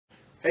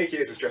Hey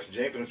kids, it's Jurassic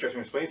James, and it's Jurassic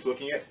Explains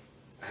looking at,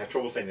 I have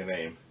trouble saying the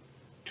name,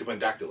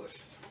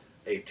 Tupandactylus,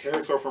 a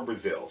pterosaur from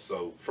Brazil.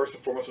 So first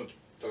and foremost, when we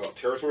talk about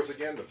pterosaurs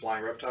again, the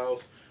flying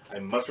reptiles, I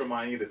must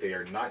remind you that they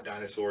are not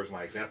dinosaurs.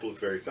 My example is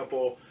very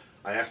simple.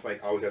 I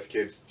always ask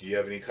kids, do you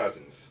have any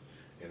cousins?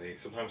 And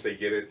sometimes they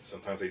get it,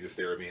 sometimes they just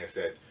stare at me and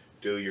said,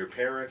 do your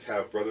parents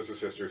have brothers or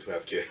sisters who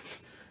have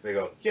kids? And they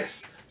go,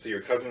 yes. So your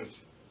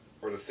cousins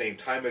are the same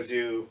time as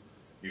you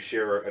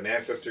share an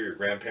ancestor, your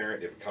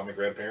grandparent, you have a common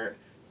grandparent,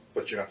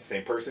 but you're not the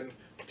same person.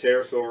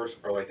 Pterosaurs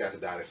are like that to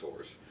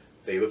dinosaurs.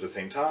 They live at the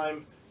same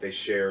time, they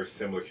share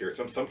similar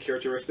some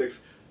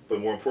characteristics, but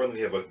more importantly,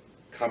 they have a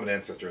common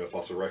ancestor in the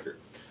fossil record.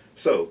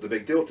 So the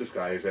big deal with this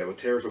guy is that with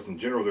pterosaurs in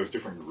general, there's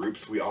different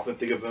groups. We often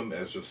think of them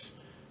as just,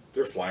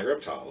 they're flying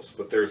reptiles,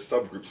 but there's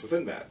subgroups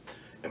within that.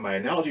 And my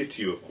analogy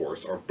to you, of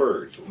course, are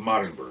birds,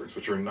 modern birds,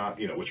 which are not,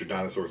 which are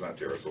dinosaurs, not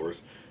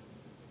pterosaurs.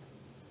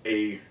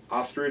 A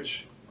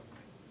ostrich,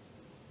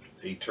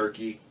 a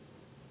turkey,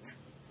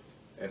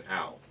 an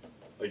owl.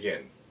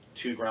 Again,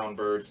 two ground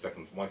birds that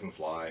one can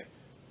fly,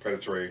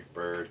 predatory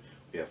bird.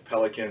 We have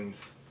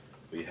pelicans.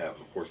 We have,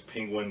 of course,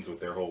 penguins with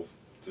their whole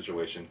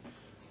situation.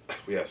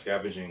 We have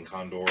scavenging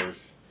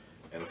condors,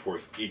 and of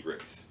course,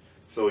 egrets.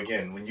 So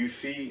again, when you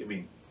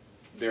see,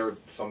 there are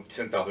some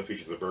 10,000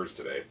 species of birds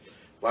today.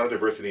 A lot of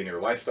diversity in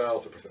their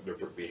lifestyles, their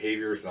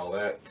behaviors, and all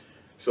that.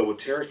 So with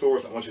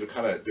pterosaurs, I want you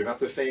to they're not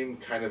the same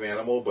kind of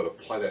animal, but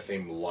apply that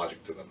same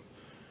logic to them.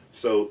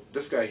 So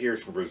this guy here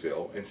is from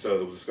Brazil, and so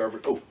it was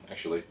discovered,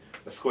 actually,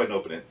 let's go ahead and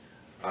open it.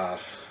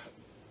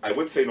 I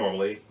would say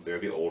normally they're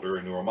the older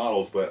and newer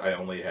models, but I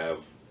only have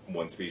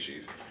one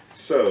species.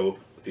 So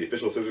with the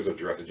official scissors of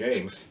Jurassic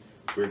James,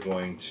 we're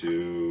going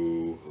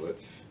to,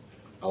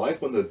 I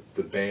like when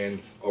the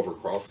bands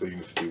overcross, so you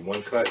can just do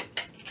one cut,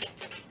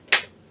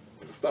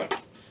 and it's done.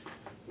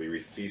 We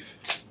receive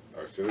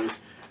our scissors.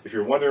 If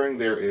you're wondering,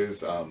 there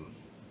is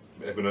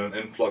has been an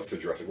influx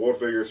of Jurassic World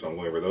figures, so I'm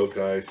going over those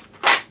guys.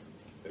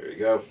 There you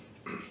go.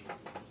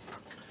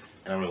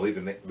 And I'm going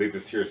to leave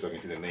this here so I can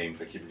see the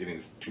names. I keep forgetting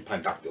this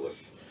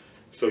Tupandactylus.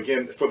 So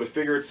again, for the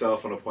figure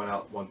itself, I want to point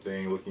out one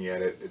thing. Looking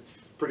at it,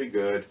 it's pretty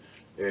good.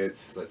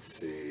 It's, let's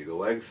see, the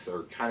legs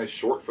are kind of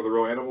short for the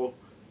real animal,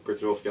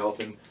 real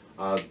skeleton.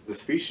 The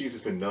species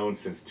has been known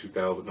since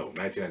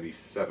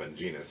 1997,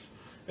 genus,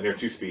 and there are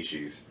two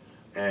species.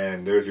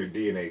 And there's your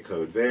DNA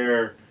code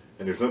there,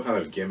 and there's no kind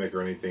of gimmick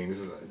or anything. This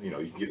is, you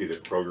can get these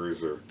at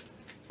Kroger's, or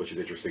which is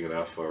interesting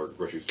enough, or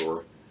grocery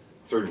store,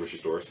 certain grocery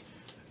stores.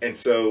 And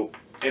so,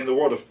 in the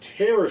world of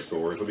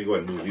pterosaurs, let me go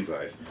ahead and move these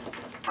guys.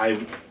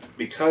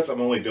 Because I'm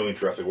only doing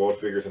Jurassic World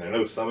figures, and I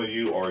know some of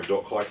you are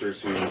adult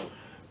collectors who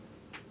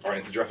are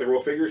into Jurassic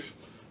World figures,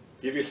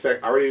 give you a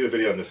sec. I already did a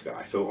video on this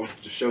guy, so I'll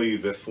just show you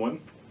this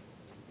one.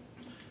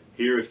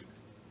 Here's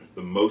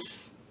the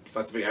most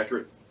scientifically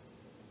accurate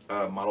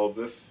model of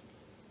this.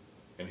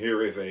 And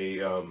here is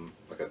a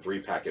like a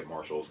 3-packet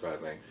Marshalls kind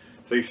of thing.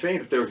 So you're saying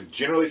that there's,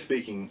 generally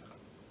speaking,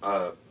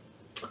 a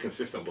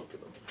consistent look to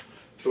them.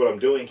 So what I'm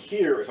doing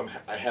here is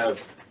I have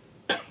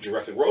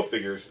Jurassic World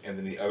figures and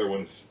then the other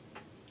ones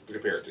to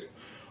compare it to.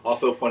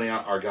 Also pointing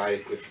out, our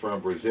guy is from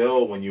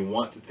Brazil. When you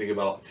want to think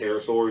about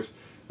pterosaurs,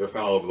 they're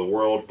found all over the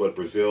world, but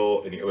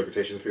Brazil in the early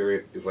Cretaceous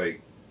period is like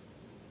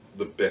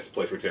the best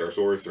place for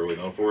pterosaurs. They're really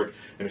known for it.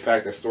 And in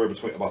fact, the story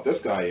about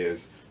this guy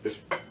is this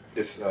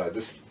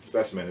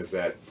specimen is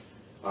that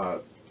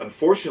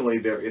unfortunately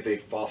there is a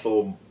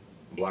fossil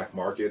black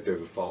market.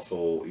 There's a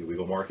fossil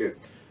illegal market,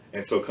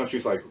 and so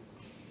countries like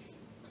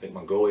I think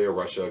Mongolia,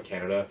 Russia,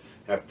 Canada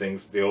have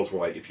deals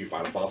where, like, if you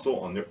find a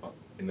fossil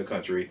in the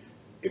country,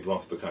 it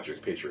belongs to the country. It's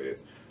patriated.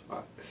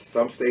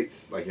 Some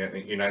states, like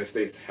the United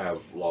States, have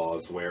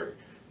laws where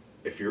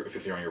if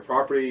it's on your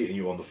property and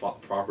you own the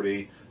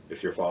property,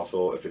 it's your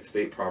fossil. If it's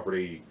state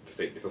property, the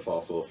state gets a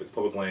fossil. If it's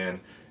public land,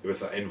 if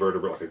it's an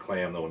invertebrate like a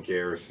clam, no one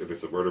cares. If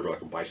it's a vertebrate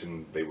like a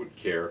bison, they would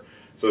care.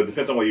 So it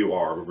depends on where you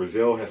are. But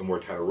Brazil has more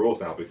tighter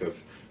rules now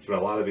because there's been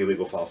a lot of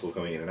illegal fossils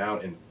coming in and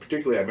out. And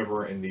particularly, I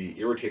remember in the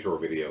Irritator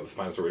video, the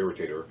Spinosaur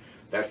Irritator,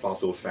 that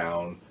fossil was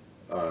found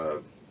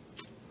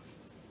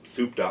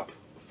souped up,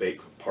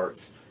 fake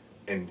parts,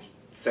 and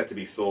set to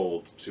be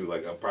sold to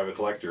like a private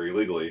collector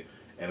illegally.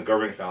 And the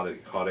government found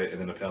it, caught it, and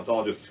then the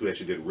paleontologists who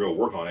actually did real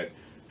work on it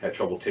had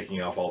trouble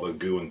taking off all the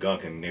goo and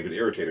gunk and named it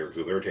Irritator because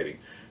it was irritating.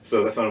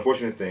 So that's an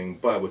unfortunate thing.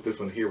 But with this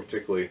one here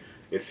particularly,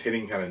 it's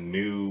hitting kind of a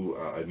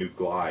new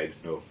glide,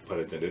 no pun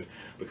intended,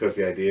 because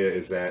the idea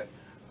is that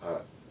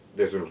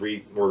there's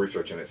been more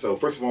research in it. So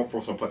first of all,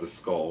 from some point, the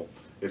skull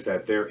is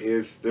that there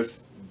is the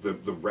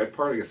red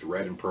part, I guess the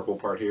red and purple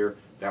part here,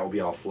 that will be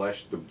all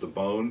flesh. The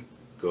bone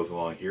goes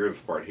along here, this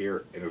part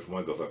here, and there's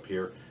one that goes up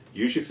here.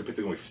 Usually it's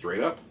going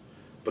straight up,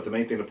 but the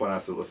main thing to point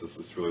out is that this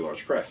is really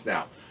large crest.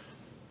 Now,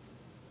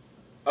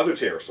 other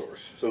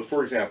pterosaurs. So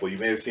for example, you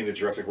may have seen the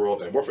Jurassic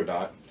World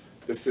Dimorphodont.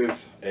 This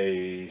is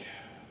a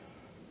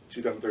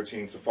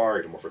 2013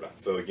 Safari Dimorphodont.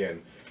 So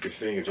again, you're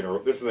seeing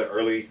this is an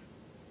early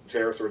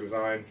pterosaur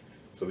design.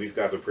 So these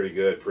guys are pretty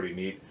good, pretty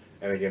neat.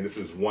 And again, this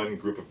is one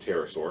group of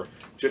pterosaur.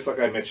 Just like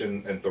I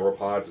mentioned in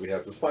theropods, we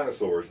have the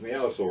spinosaurs, and the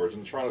allosaurs,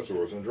 and the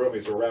tyrannosaurs, and the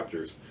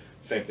dromaeosauraptors.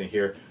 Same thing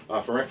here.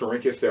 For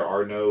Rhamphorhynchus, there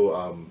are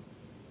no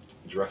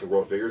Jurassic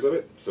World figures of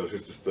it. So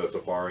here's just the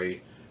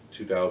Safari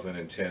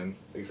 2010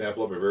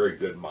 example of a very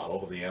good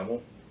model of the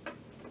animal.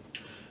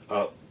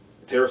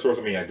 Pterosaurs,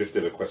 I mean, I just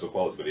did a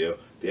Quetzalcoatlus video.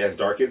 The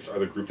Asdarchids are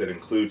the group that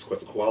includes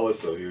Quetzalcoatlus.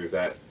 So here's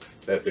that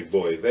big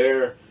boy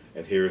there.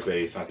 And here's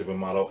a scientific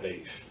model,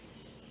 a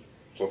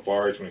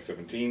Safari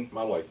 2017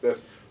 model like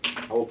this.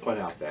 I will point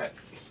out that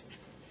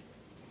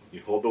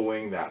you hold the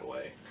wing that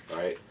way,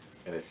 right?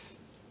 And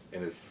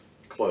it's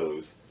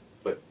closed.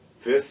 But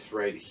this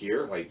right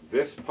here, like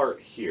this part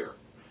here,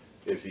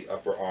 is the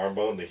upper arm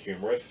bone, the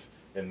humerus.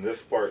 And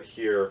this part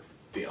here,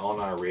 the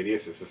ulnar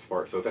radius, is this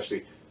part. So it's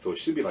actually, so it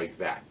should be like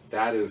that.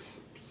 That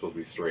is supposed to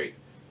be straight.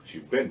 But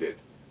you bend it,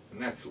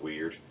 and that's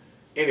weird.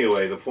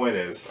 Anyway, the point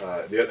is,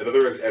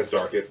 another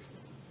Asdarchid,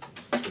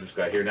 this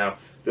guy here. Now,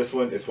 this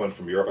one is one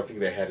from Europe. I think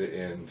they had it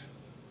in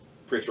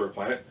Prehistoric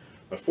Planet.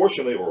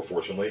 Unfortunately, or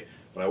fortunately,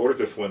 when I ordered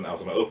this one, I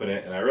was going to open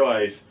it, and I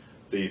realized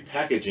the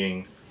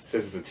packaging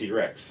says it's a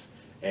T-Rex.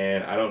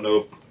 And I don't know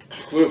if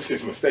clearly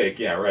it's a mistake,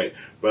 yeah, right.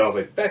 But I was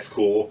like, that's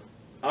cool.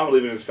 I'm going to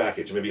leave it in this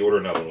package and maybe order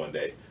another one one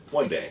day.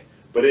 One day.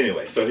 But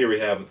anyway, so here we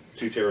have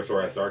two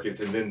Pterosaur Asdarchids,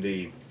 and then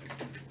the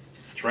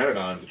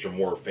Pteranodons, which are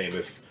more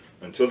famous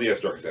until the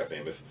Asdarchids got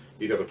famous.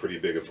 These guys are pretty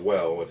big as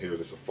well. And here's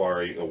a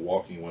Safari, a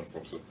walking one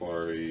from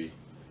Safari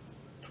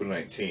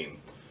 2019.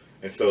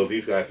 And so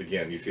these guys,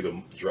 again, you see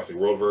the Jurassic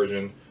World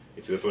version.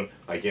 You see this one.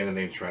 Again, the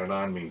name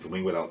Pteranodon means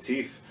wing without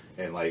teeth.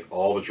 And like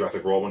all the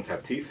Jurassic World ones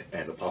have teeth,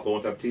 and the Papa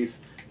ones have teeth.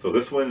 So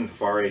this one in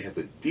Safari has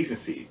the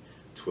decency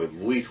to at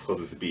least close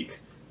its beak.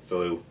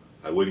 So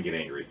I wouldn't get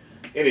angry.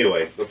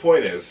 Anyway, the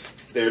point is,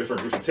 there are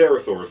different groups of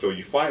pterosaurs. So when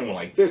you find one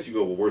like this, you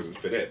go, well, where does it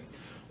fit in?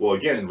 Well,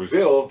 again, in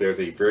Brazil, there's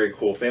a very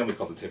cool family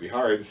called the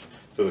Tepiharids.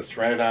 So there's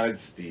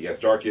Pteranodonids, the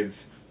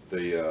Asdarchids,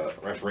 the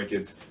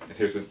Rhamphorhynchids,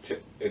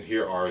 and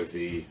here are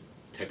the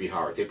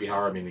Tepihara.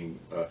 Tepihara meaning,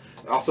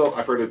 also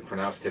I've heard it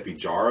pronounced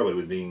Tepijara, but it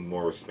would mean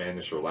more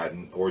Spanish or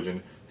Latin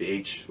origin. The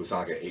H was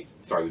not like an H,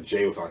 sorry, the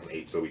J was not like an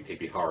H, so it would be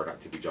Tepihara,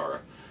 not Tepijara.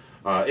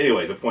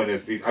 Anyway, the point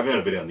is, I've done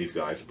a video on these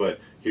guys, but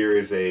here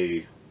is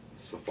a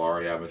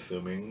Safari, I'm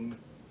assuming,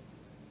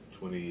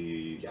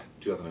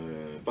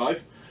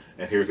 2005.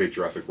 And here's a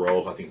Jurassic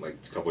World, I think like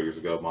a couple years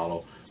ago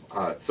model.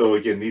 So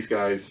again, these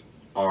guys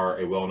are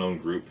a well-known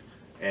group,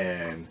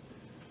 and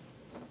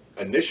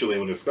initially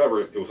when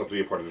discovered, it was thought to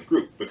be a part of this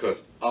group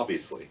because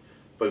obviously,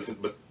 but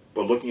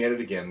looking at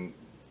it again,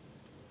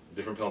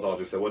 different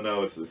paleontologists said, well,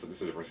 no, this is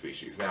a different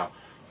species. Now,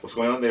 what's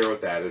going on there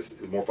with that is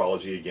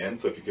morphology again.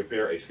 So if you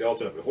compare a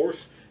skeleton of a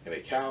horse and a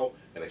cow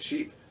and a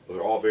sheep, those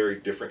are all very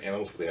different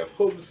animals. They have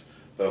hooves,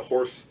 but a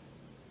horse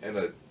and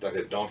like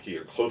a donkey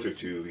are closer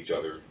to each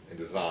other in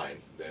design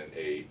than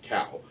a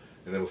cow.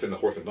 And then within the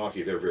horse and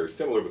donkey, they're very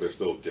similar, but they're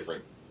still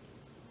different,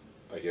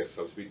 I guess,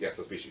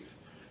 subspecies.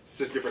 It's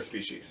just different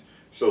species.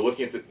 So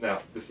looking at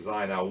this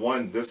design,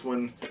 this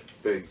one,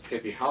 the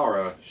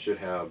Tepihara should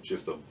have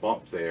just a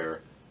bump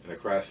there and a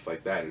crest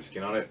like that and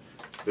skin on it.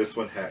 This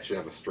one should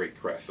have a straight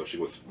crest, so she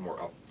goes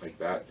more up like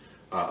that.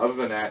 Other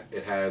than that,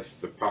 it has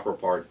the proper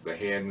parts. The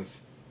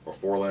hands or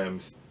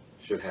forelimbs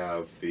should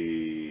have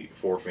the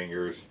 4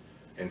 fingers.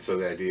 And so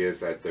the idea is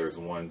that there's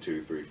 1,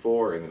 2, 3,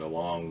 4, and then a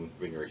long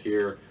finger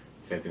here.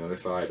 Same thing on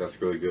this side.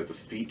 That's really good. The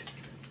feet,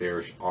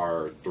 there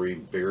are 3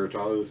 bigger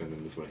toes, and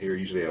then this one here.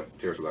 Usually have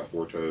pterosaurs that have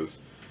 4 toes.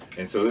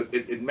 And so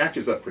it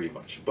matches up pretty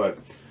much. But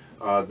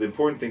the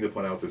important thing to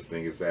point out with this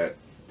thing is that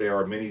there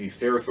are many of these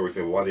pterosaurs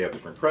that why they have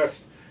different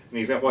crests. And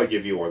the example I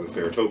give you are the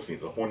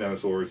ceratopsians, the horn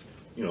dinosaurs.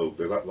 You know,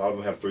 a lot of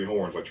them have 3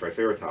 horns like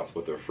Triceratops,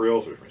 but their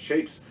frills are different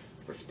shapes,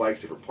 different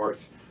spikes, different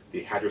parts.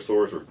 The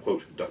hadrosaurs, or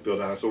quote, duck-billed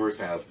dinosaurs,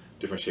 have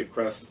different shaped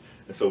crests.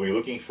 And so when you're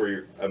looking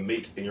for a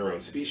mate in your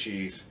own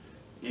species,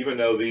 even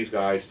though these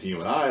guys to you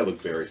and I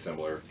look very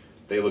similar,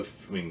 they look,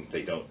 I mean,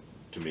 they don't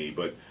to me,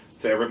 but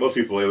to most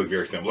people they look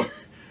very similar.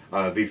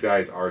 These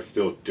guys are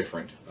still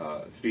different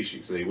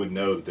species, so they would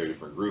know that they're a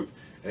different group.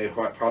 And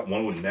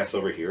one would nest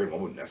over here and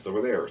one would nest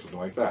over there or something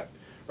like that,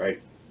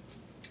 right?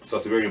 So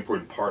it's a very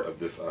important part of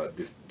this,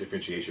 this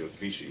differentiation of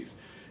species.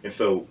 And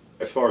so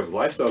as far as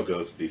lifestyle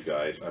goes with these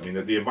guys, I mean,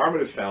 the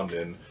environment is found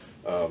in,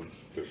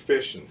 there's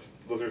fish and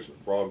lizards and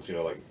frogs,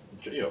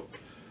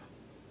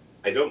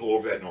 I don't go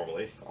over that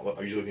normally.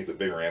 I'm usually looking at the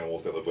bigger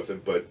animals that live with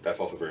it, but that's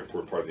also a very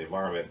important part of the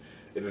environment.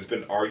 It has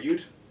been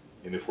argued,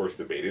 and of course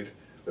debated,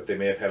 that they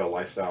may have had a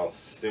lifestyle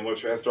similar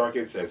to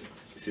Asdarchids, as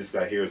you see this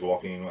guy here is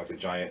walking like a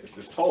giant, it's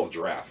as tall as a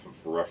giraffe,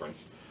 for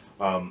reference.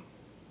 And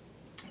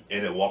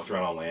it walks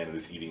around on land and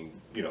is eating,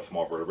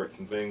 small vertebrates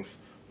and things,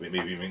 maybe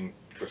even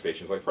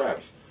crustaceans like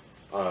crabs.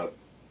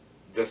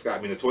 This guy, I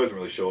mean, the toy doesn't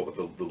really show up,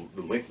 but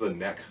the length of the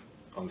neck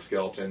on the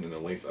skeleton and the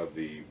length of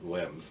the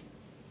limbs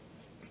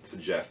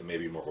suggests that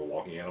maybe more of a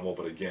walking animal,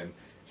 but again,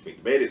 it's being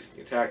debated, it's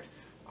being attacked.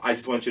 I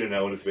just want you to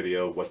know in this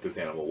video what this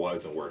animal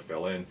was and where it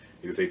fell in.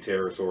 It is a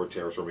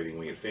pterosaur meaning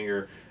winged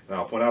finger. And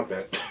I'll point out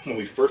that when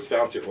we first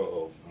found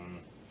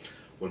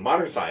when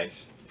modern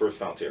science first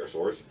found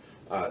pterosaurs,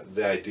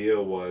 The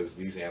idea was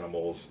these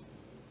animals,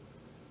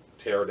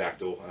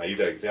 pterodactyl, and I use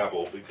that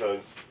example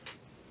because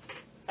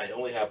I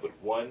only have but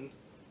one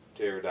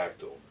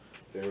pterodactyl.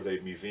 There was a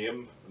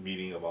museum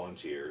meeting of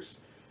volunteers,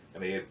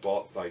 and they had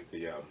bought like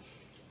the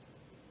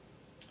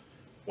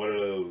one of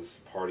those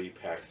party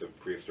packs of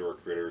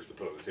prehistoric critters to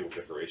put on the table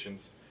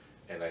decorations,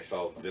 and I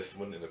saw this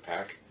one in the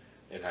pack,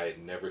 and I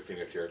had never seen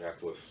a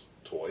pterodactylus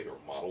toy or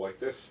model like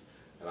this,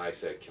 and I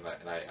said, can I,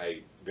 and I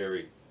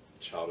very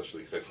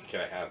childishly said, can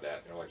I have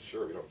that? And they're like,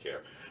 sure, we don't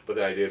care. But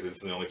the idea is this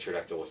is the only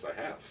pterodactylus I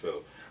have.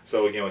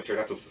 So again, when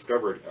pterodactyl was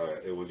discovered,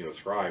 it was,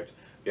 described,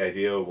 the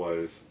idea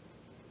was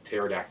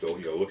pterodactyl,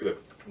 look at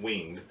it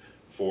winged.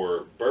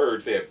 For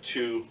birds, they have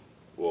two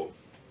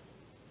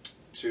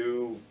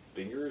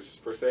fingers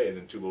per se, and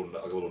then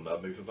like a little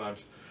nub maybe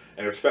sometimes.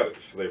 And there's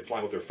feathers, so they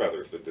fly with their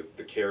feathers,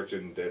 the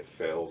keratin dead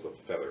cells of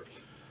the feather.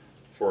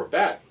 For a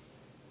bat,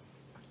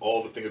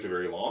 all the fingers are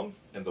very long,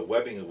 and the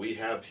webbing that we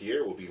have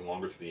here will be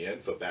longer to the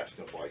end, so bats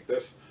can fly like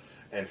this.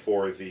 And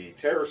for the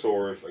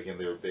pterosaurs, again,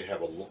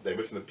 they're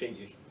missing the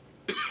pinky,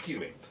 excuse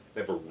me,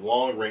 they have a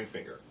long ring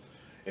finger.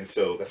 And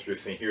so that's what you're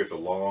seeing here is a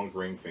long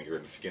ring finger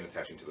and the skin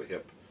attaching to the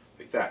hip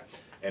like that.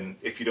 And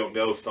if you don't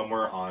know,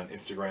 somewhere on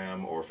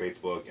Instagram or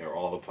Facebook or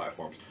all the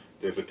platforms,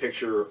 there's a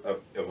picture of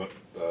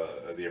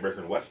the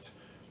American West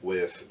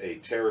with a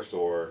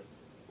pterosaur,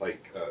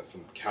 like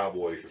some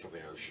cowboys or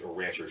something, or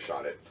ranchers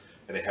shot it.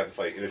 And they have this,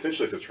 like, and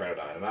essentially it's a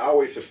pteranodon. And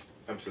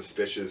I'm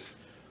suspicious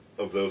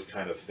of those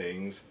kind of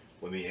things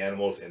when the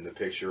animals in the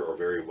picture are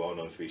very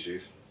well-known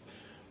species.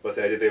 But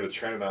they have a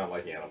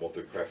pteranodon-like animal,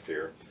 the crest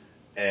here,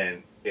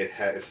 and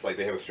it's like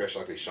they have a stretch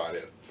like they shot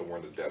it somewhere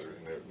in the desert,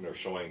 and they're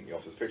showing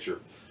off this picture.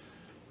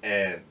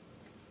 And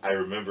I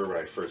remember when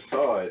I first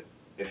saw it,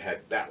 it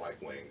had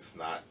bat-like wings,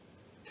 not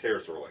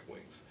pterosaur-like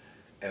wings.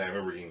 And I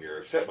remember getting very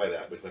upset by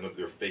that because I know that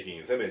they're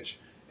faking this image.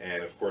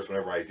 And of course,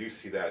 whenever I do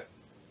see that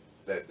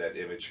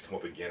image come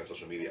up again on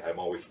social media, I'm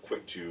always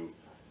quick to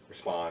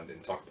respond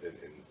and talk and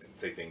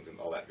say things and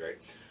all that, right?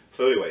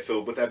 So anyway,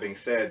 with that being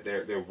said,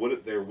 there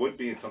would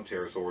be in some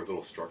pterosaurs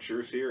little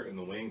structures here in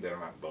the wing that are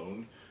not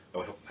bone that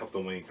would help the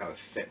wing kind of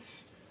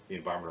sense the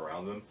environment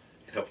around them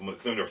and help them,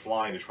 because when they're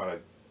flying, they're trying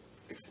to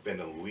expend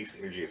the least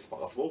energy as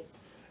possible.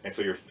 And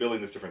so you're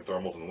feeling these different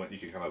thermals, and you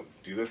can kind of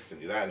do this and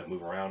do that and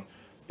move around.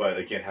 But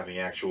again, having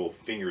actual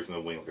fingers in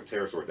the wing like a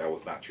pterosaur, that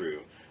was not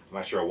true. I'm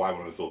not sure why I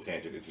went on this little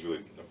tangent. It just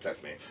really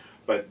upsets me.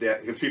 But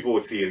because people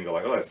would see it and go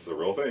like, oh, that's a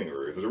real thing,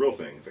 or is it a real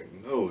thing? It's like,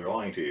 no, they're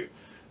lying to you.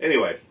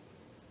 Anyway,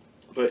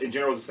 but in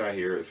general, this guy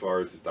here, as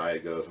far as his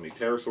diet goes, I mean,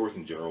 pterosaurs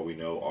in general we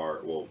know are,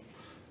 well,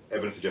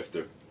 evidence suggests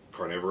they're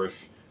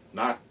carnivorous.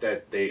 Not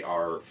that they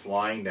are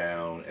flying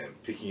down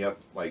and picking up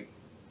like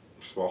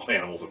small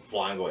animals and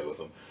flying away with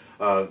them.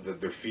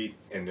 Their feet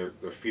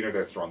are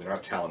that strong. They're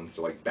not talons.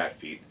 They're like bat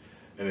feet.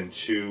 And then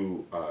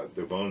two,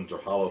 their bones are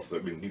hollow. So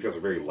I mean, these guys are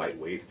very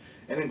lightweight.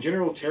 And in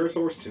general,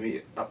 pterosaurs to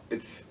me,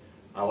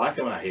 I like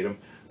them and I hate them.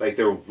 Like,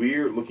 they're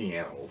weird looking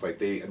animals. Like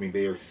they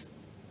are,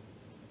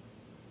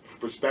 for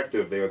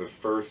perspective, they are the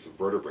first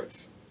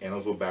vertebrates,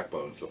 animals with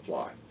backbones, to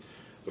fly.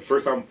 The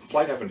first time,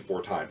 flight happened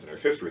 4 times in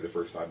Earth's history, the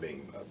first time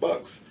being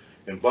bugs.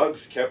 And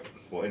bugs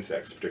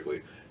insects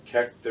particularly,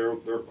 kept their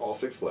all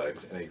 6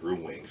 legs and they grew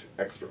wings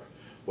extra.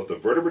 What the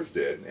vertebrates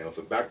did, animals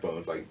with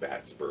backbones like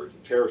bats, birds,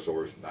 and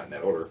pterosaurs, not in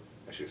that order,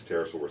 actually it's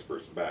pterosaurs,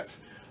 birds, and bats,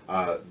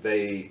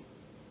 they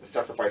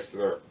sacrificed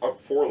their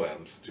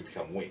forelimbs to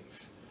become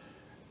wings.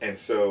 And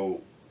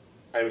so,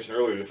 I mentioned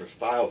earlier different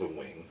styles of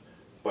wing,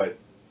 but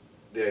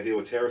the idea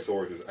with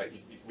pterosaurs is, I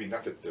mean,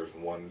 not that there's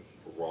one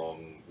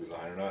wrong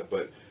design or not,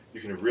 but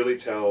you can really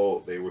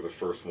tell they were the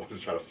first ones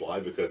to try to fly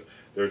because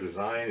their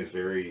design is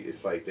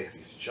it's like they have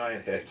these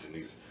giant heads and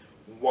these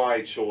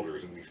wide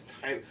shoulders and these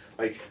tiny,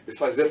 like,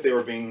 it's as if they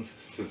were being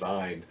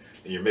designed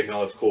and you're making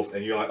all this cool,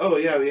 and you're like, oh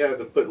yeah, we have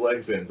to put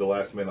legs in the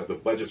last minute, like the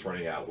budget's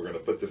running out, we're going to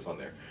put this on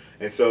there.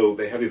 And so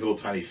they have these little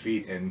tiny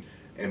feet, and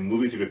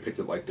movies are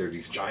depicted like they're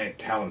these giant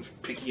talons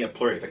picking up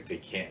prey. It's like they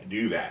can't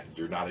do that.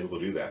 They're not able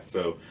to do that.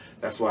 So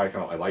that's why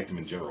I like them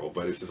in general,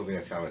 but it's just something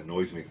that kind of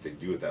annoys me that they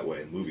do it that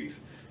way in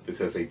movies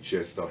because they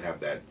just don't have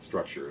that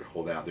structure to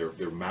hold down.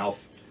 Their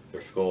mouth,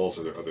 their skulls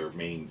are their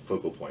main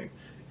focal point.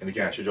 And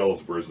again, I showed you all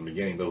those birds in the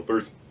beginning. Those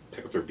birds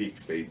pick up their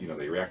beaks. They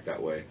react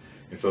that way.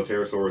 And so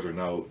pterosaurs are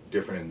no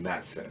different in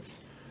that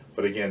sense.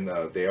 But again,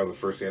 they are the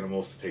first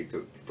animals to take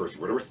the first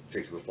vertebrates to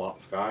take to the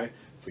sky,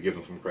 so give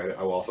them some credit.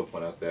 I will also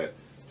point out that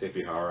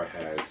Tupandactylus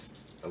has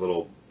a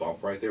little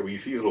bump right there. When you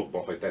see a little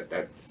bump like that,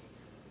 that's,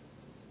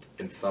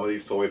 in some of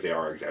these toys they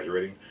are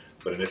exaggerating,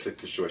 but in this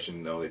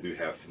situation, no, they do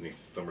have something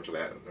similar to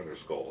that on their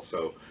skull.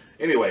 So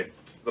anyway,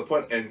 the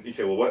point, and you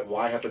say, well,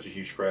 why have such a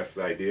huge crest?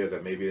 The idea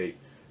that maybe they,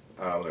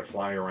 when they're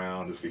flying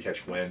around, this could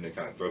catch wind and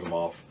kind of throw them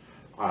off.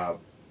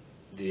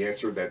 The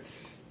answer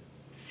that's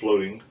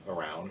floating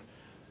around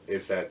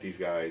is that these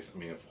guys, I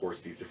mean, of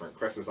course, these different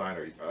crest design,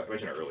 I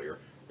mentioned it earlier,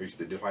 are used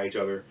to identify each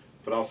other,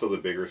 but also the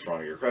bigger,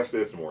 stronger your crest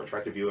is, the more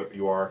attractive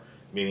you are,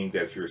 meaning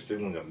that if you're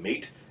signaling a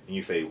mate and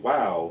you say,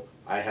 wow,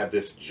 I have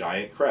this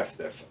giant crest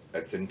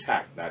that's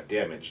intact, not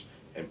damaged,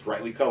 and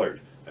brightly colored,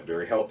 I'm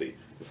very healthy,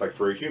 It's like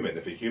for a human.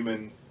 If a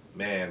human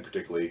man,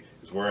 particularly,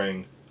 is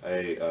wearing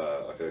like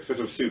an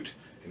expensive suit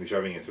and he's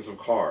driving an expensive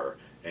car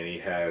and he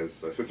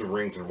has expensive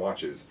rings and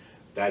watches,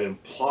 that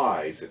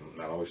implies, and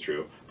not always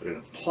true, but it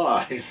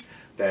implies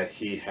that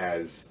he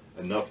has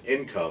enough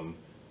income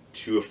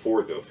to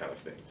afford those kind of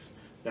things.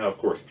 Now, of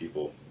course,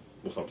 people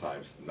will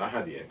sometimes not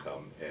have the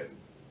income and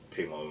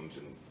pay loans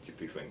and get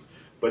these things,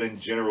 but in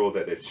general,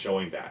 that it's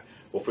showing that.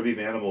 Well, for these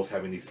animals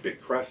having these big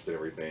crests and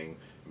everything,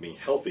 being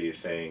healthy is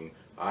saying,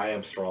 I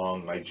am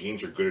strong, my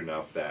genes are good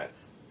enough that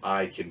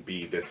I can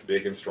be this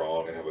big and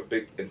strong and have a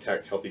big,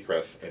 intact, healthy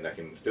crest, and I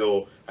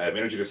have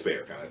energy to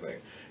spare, kind of thing.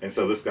 And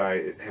so this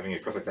guy having a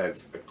crest like that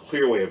is a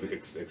clear way of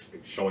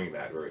showing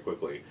that very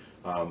quickly.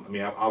 I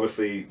mean,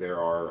 obviously there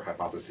are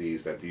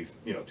hypotheses that these,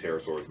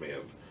 pterosaurs may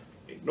have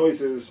made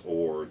noises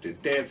or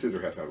did dances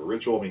or have kind of a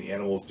ritual. I mean,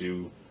 animals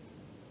do,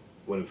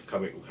 when it's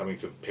coming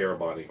to pair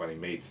bonding, finding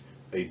mates,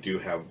 they do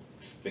have,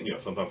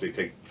 sometimes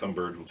some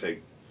birds will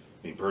take,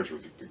 birds are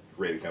a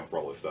great example for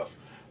all this stuff.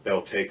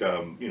 They'll take,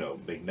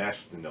 make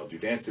nests and they'll do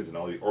dances and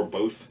or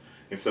both.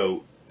 And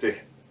so,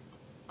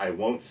 I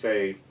won't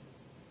say,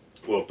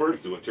 well,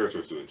 birds do it,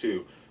 pterosaurs do it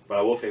too, but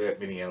I will say that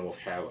many animals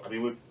have,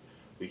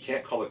 we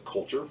can't call it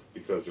culture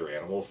because they're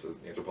animals, so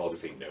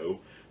anthropologists say no,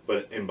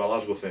 but in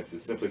biological sense,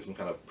 it's simply some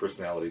kind of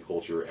personality,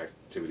 culture,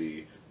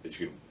 activity that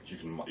you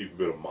can be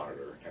able to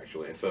monitor,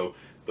 actually. And so,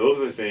 those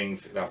are the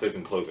things, and I'll say this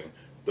in closing,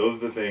 those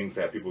are the things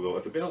that people go,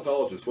 as a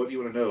paleontologist, what do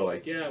you want to know?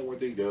 Like, yeah, where'd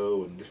they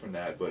go and this and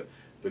that, but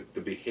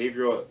the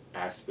behavioral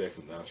aspects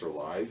of dinosaur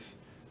lives,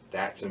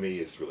 that to me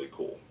is really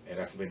cool. And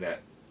that's something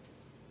that,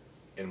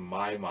 in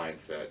my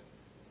mindset,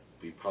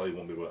 we probably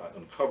won't be able to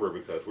uncover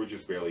because we're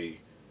just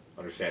barely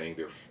understanding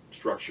their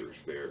structures,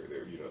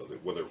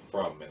 where they're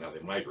from and how they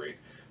migrate,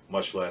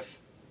 much less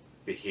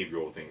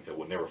behavioral things that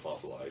will never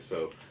fossilize.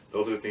 So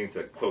those are the things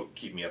that, quote,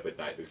 keep me up at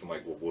night because I'm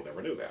like, well, we'll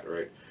never know that,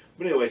 right?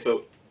 But anyway,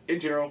 so in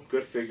general,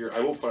 good figure. I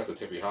will point out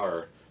the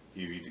Tupandactylus,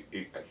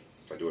 if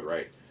I do it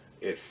right,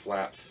 it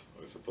flaps.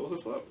 It's supposed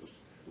to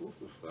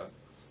flap.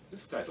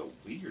 This guy's a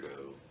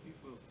weirdo.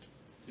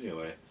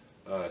 Anyway,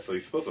 so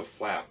he's supposed to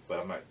flap, but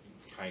I'm not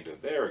kind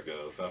of. There it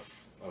goes. Not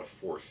a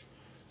force.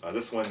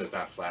 This one does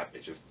not flap.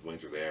 It's just the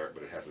wings are there,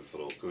 but it has this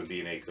little, because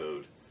the DNA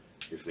code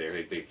is there.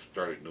 They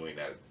started doing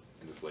that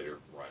in this later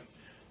run.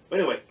 But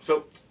anyway,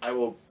 so I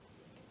will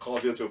call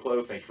it to a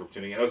close. Thank you for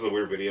tuning in. That was a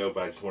weird video,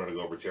 but I just wanted to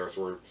go over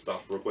pterosaur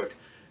stuff real quick,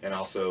 and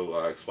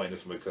also explain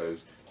this one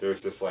because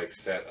there's this like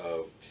set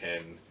of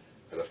 10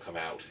 that have come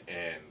out,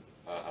 and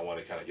I want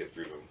to kind of get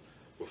through them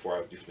before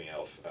I do something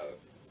else.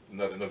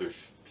 Another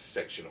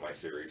section of my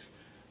series.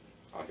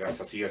 Guys,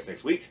 I'll see you guys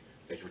next week.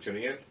 Thank you for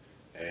tuning in,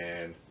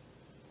 and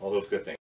all those good things.